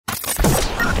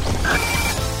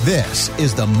This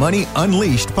is the Money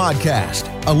Unleashed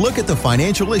podcast, a look at the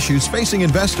financial issues facing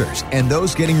investors and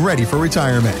those getting ready for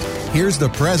retirement. Here's the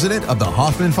president of the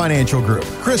Hoffman Financial Group,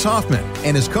 Chris Hoffman,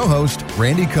 and his co-host,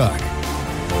 Randy Cook.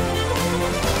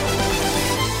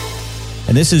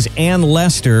 And this is Ann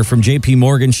Lester from JP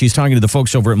Morgan. She's talking to the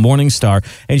folks over at Morningstar.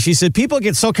 And she said people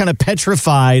get so kind of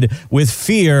petrified with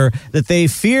fear that they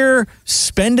fear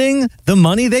spending the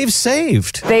money they've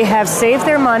saved. They have saved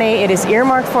their money. It is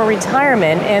earmarked for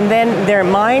retirement. And then their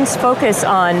minds focus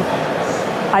on,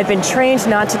 I've been trained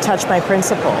not to touch my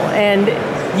principal. And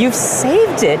you've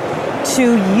saved it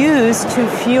to use to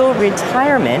fuel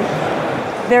retirement.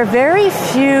 There are very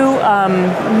few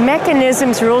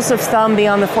mechanisms, rules of thumb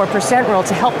beyond the 4% rule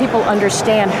to help people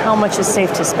understand how much is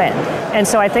safe to spend. And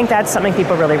so I think that's something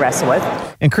people really wrestle with.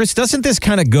 And Chris, doesn't this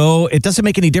kind of go, it doesn't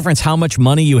make any difference how much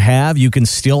money you have, you can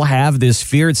still have this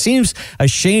fear. It seems a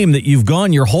shame that you've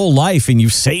gone your whole life and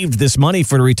you've saved this money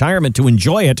for retirement to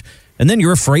enjoy it, and then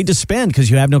you're afraid to spend because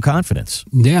you have no confidence.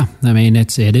 Yeah, I mean,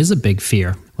 it is a big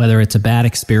fear. Whether it's a bad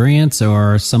experience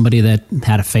or somebody that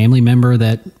had a family member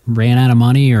that ran out of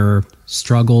money or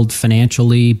struggled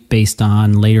financially based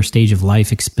on later stage of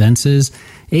life expenses,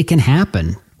 it can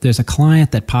happen. There's a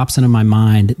client that pops into my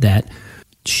mind that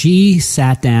she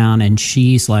sat down and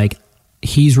she's like,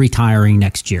 he's retiring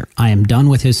next year. I am done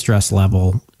with his stress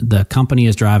level. The company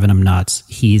is driving him nuts.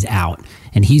 He's out.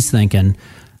 And he's thinking,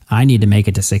 I need to make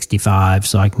it to 65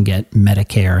 so I can get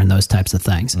Medicare and those types of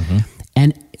things. Mm-hmm.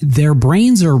 And their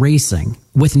brains are racing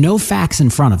with no facts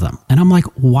in front of them. And I'm like,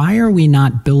 why are we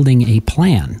not building a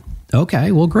plan?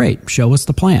 Okay, well, great. Show us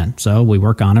the plan. So we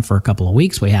work on it for a couple of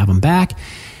weeks. We have them back.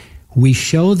 We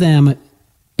show them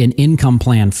an income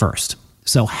plan first.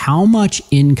 So how much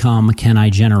income can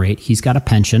I generate? He's got a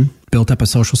pension, built up a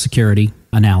Social Security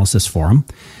analysis for him,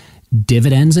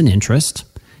 dividends and interest,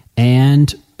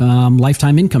 and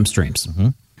lifetime income streams. Mm-hmm.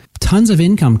 Tons of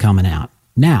income coming out.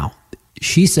 Now,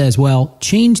 she says, well,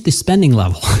 change the spending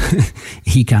level.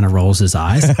 He kind of rolls his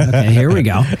eyes. Okay, here we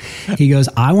go. He goes,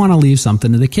 I want to leave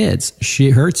something to the kids.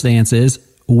 Her stance is,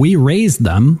 we raised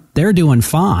them. They're doing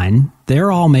fine.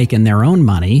 They're all making their own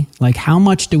money. Like, how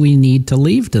much do we need to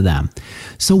leave to them?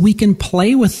 So we can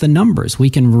play with the numbers. We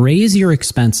can raise your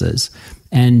expenses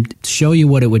and show you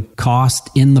what it would cost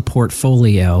in the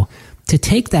portfolio to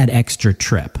take that extra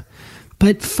trip.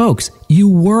 But folks, you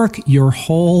work your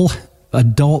whole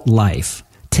adult life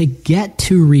to get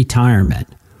to retirement.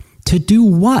 To do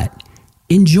what?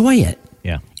 Enjoy it.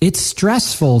 Yeah. It's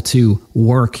stressful to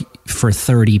work for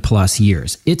 30 plus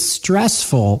years. It's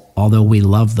stressful, although we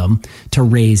love them, to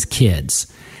raise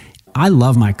kids. I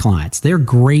love my clients. They're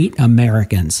great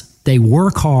Americans. They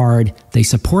work hard. They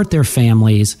support their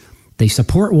families. They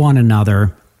support one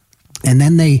another. And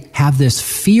then they have this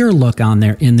fear look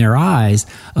in their eyes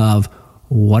of,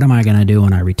 what am I going to do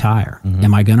when I retire? Mm-hmm.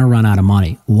 Am I going to run out of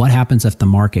money? What happens if the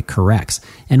market corrects?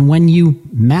 And when you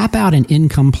map out an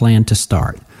income plan to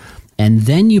start, and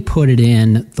then you put it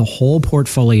in the whole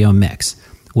portfolio mix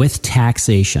with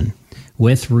taxation,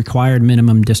 with required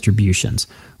minimum distributions,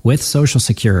 with Social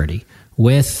Security,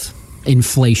 with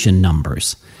inflation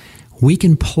numbers, we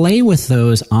can play with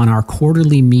those on our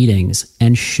quarterly meetings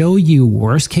and show you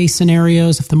worst case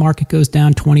scenarios if the market goes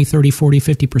down 20, 30, 40,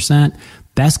 50%.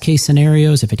 Best case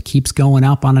scenarios if it keeps going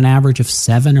up on an average of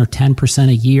 7 or 10%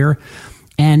 a year.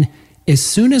 And as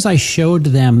soon as I showed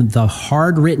them the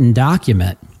hard written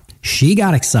document, she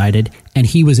got excited and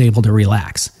he was able to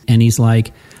relax. And he's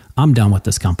like, I'm done with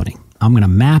this company. I'm going to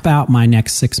map out my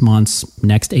next 6 months,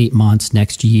 next 8 months,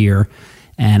 next year,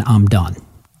 and I'm done.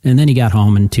 And then he got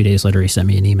home, and 2 days later, he sent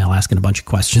me an email asking a bunch of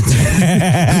questions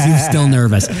because he was still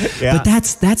nervous. Yeah. But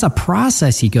that's a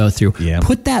process you go through. Yeah.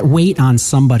 Put that weight on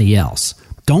somebody else.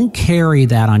 Don't carry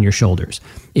that on your shoulders.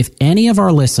 If any of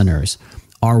our listeners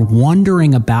are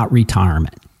wondering about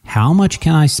retirement, how much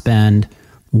can I spend?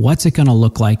 What's it going to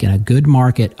look like in a good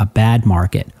market, a bad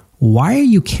market? Why are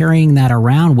you carrying that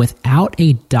around without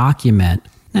a document?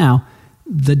 Now,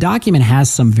 the document has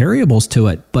some variables to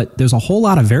it, but there's a whole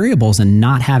lot of variables in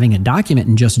not having a document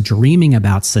and just dreaming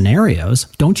about scenarios.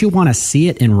 Don't you want to see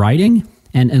it in writing?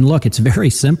 And look, it's very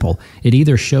simple. It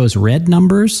either shows red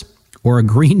numbers or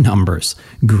green numbers.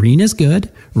 Green is good,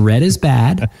 red is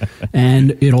bad,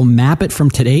 and it'll map it from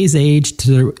today's age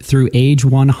through age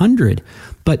 100.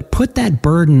 But put that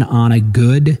burden on a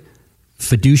good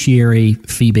fiduciary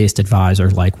fee-based advisor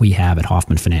like we have at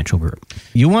Hoffman Financial Group.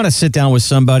 You want to sit down with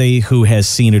somebody who has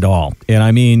seen it all. And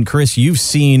I mean, Chris, you've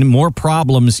seen more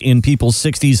problems in people's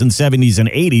 60s and 70s and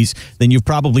 80s than you've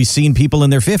probably seen people in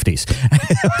their 50s.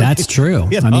 That's true.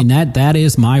 You know? I mean, that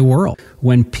is my world.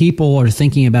 When people are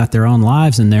thinking about their own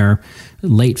lives in their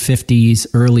late 50s,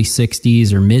 early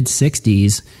 60s, or mid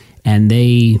 60s, and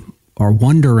they are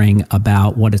wondering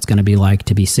about what it's going to be like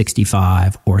to be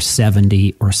 65 or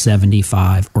 70 or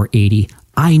 75 or 80.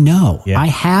 I know. Yeah. I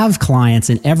have clients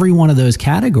in every one of those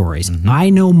categories. Mm-hmm. I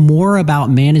know more about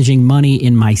managing money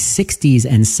in my 60s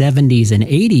and 70s and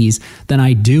 80s than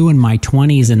I do in my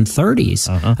 20s and 30s.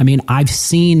 Uh-huh. I mean, I've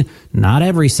seen not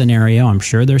every scenario. I'm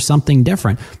sure there's something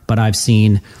different, but I've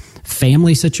seen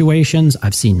family situations.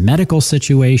 I've seen medical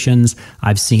situations.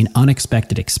 I've seen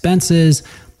unexpected expenses.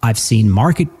 I've seen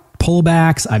market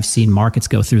pullbacks. I've seen markets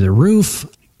go through the roof.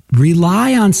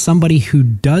 Rely on somebody who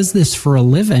does this for a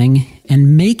living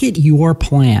and make it your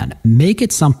plan. Make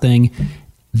it something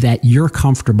that you're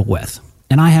comfortable with.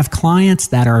 And I have clients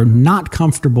that are not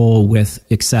comfortable with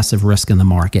excessive risk in the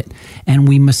market. And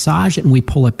we massage it and we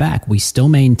pull it back. We still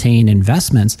maintain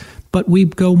investments, but we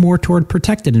go more toward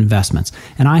protected investments.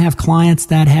 And I have clients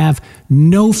that have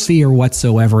no fear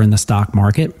whatsoever in the stock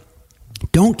market.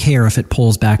 Don't care if it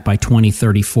pulls back by 20,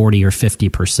 30, 40, or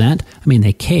 50%. I mean,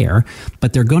 they care,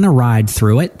 but they're going to ride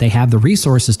through it. They have the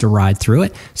resources to ride through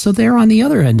it. So they're on the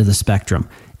other end of the spectrum.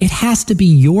 It has to be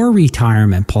your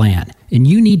retirement plan. And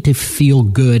you need to feel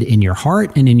good in your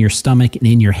heart and in your stomach and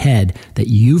in your head that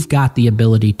you've got the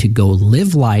ability to go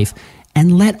live life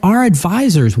and let our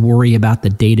advisors worry about the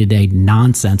day-to-day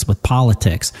nonsense with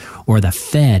politics or the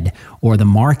Fed or the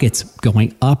markets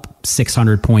going up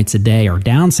 600 points a day or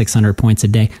down 600 points a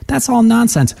day. That's all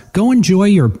nonsense. Go enjoy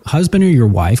your husband or your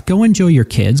wife. Go enjoy your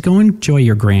kids. Go enjoy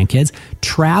your grandkids.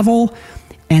 Travel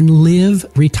and live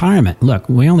retirement. Look,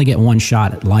 we only get one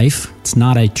shot at life. It's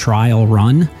not a trial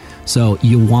run. So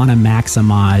you want to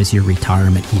maximize your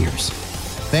retirement years.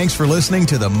 Thanks for listening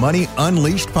to the Money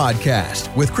Unleashed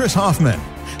podcast with Chris Hoffman.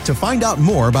 To find out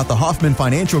more about the Hoffman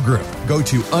Financial Group, go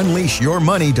to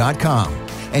unleashyourmoney.com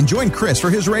and join Chris for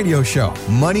his radio show,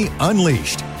 Money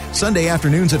Unleashed, Sunday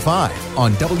afternoons at 5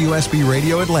 on WSB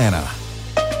Radio Atlanta.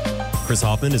 Chris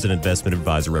Hoffman is an investment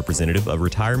advisor representative of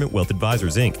Retirement Wealth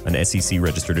Advisors, Inc., an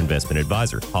SEC-registered investment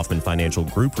advisor. Hoffman Financial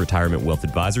Group, Retirement Wealth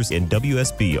Advisors, and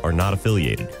WSB are not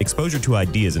affiliated. Exposure to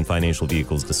ideas and financial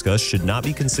vehicles discussed should not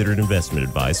be considered investment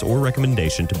advice or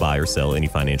recommendation to buy or sell any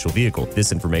financial vehicle.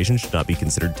 This information should not be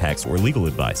considered tax or legal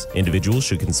advice. Individuals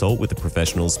should consult with the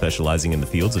professionals specializing in the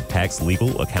fields of tax,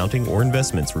 legal, accounting, or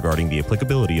investments regarding the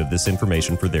applicability of this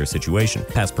information for their situation.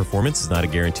 Past performance is not a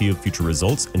guarantee of future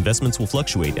results. Investments will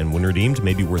fluctuate, and when redeemed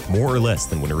may be worth more or less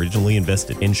than when originally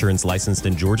invested. Insurance licensed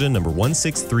in Georgia, number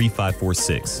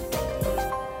 163546.